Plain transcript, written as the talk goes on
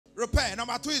Repair.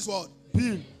 Number 2 is what?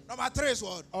 Build. Number 3 is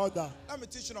what? Order. Let me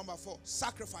teach you number 4.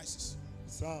 Sacrifices.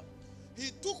 Sir. He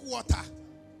took water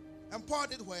and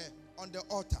poured it where? On the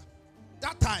altar.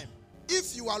 That time,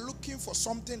 if you are looking for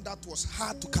something that was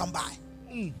hard to come by,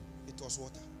 it was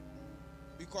water.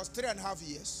 Because 3.5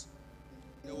 years,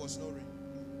 there was no rain.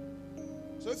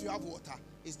 So if you have water,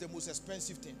 it's the most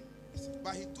expensive thing.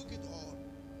 But he took it all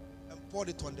and poured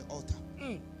it on the altar.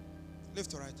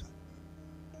 Lift your right hand.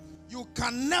 You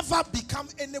can never become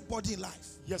anybody in life.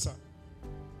 Yes, sir.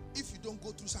 If you don't go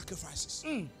through sacrifices.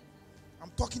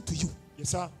 I'm talking to you. Yes,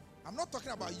 sir. I'm not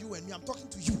talking about you and me. I'm talking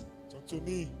to you. Talk to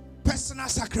me. Personal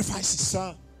sacrifices.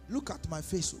 Sir. Look at my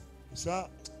face. Sir.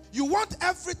 You want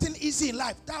everything easy in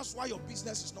life. That's why your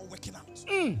business is not working out.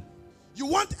 You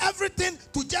want everything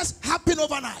to just happen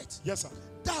overnight. Yes, sir.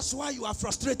 That's why you are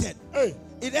frustrated. Hey.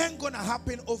 It ain't gonna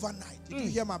happen overnight. Did you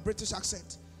hear my British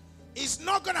accent? It's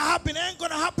not gonna happen. It ain't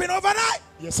gonna happen overnight.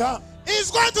 Yes, sir. It's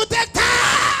going to take time.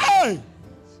 Hey.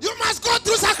 You must go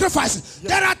through sacrifices.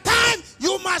 Yes. There are times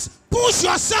you must push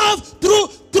yourself through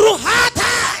hard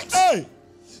times. Hey.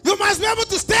 You must be able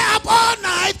to stay up all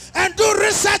night and do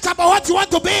research about what you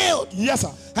want to build. Yes,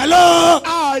 sir. Hello.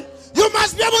 I. You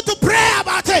must be able to pray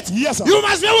about it. Yes, sir. You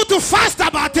must be able to fast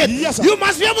about it. Yes, sir. You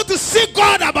must be able to seek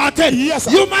God about it. Yes,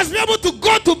 sir. You must be able to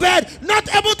go to bed,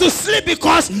 not able to sleep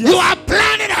because you are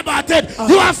planning about it.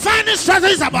 You are finding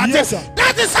strategies about Yes, it. sir.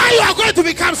 That is how you are going to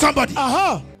become somebody.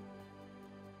 Uh-huh.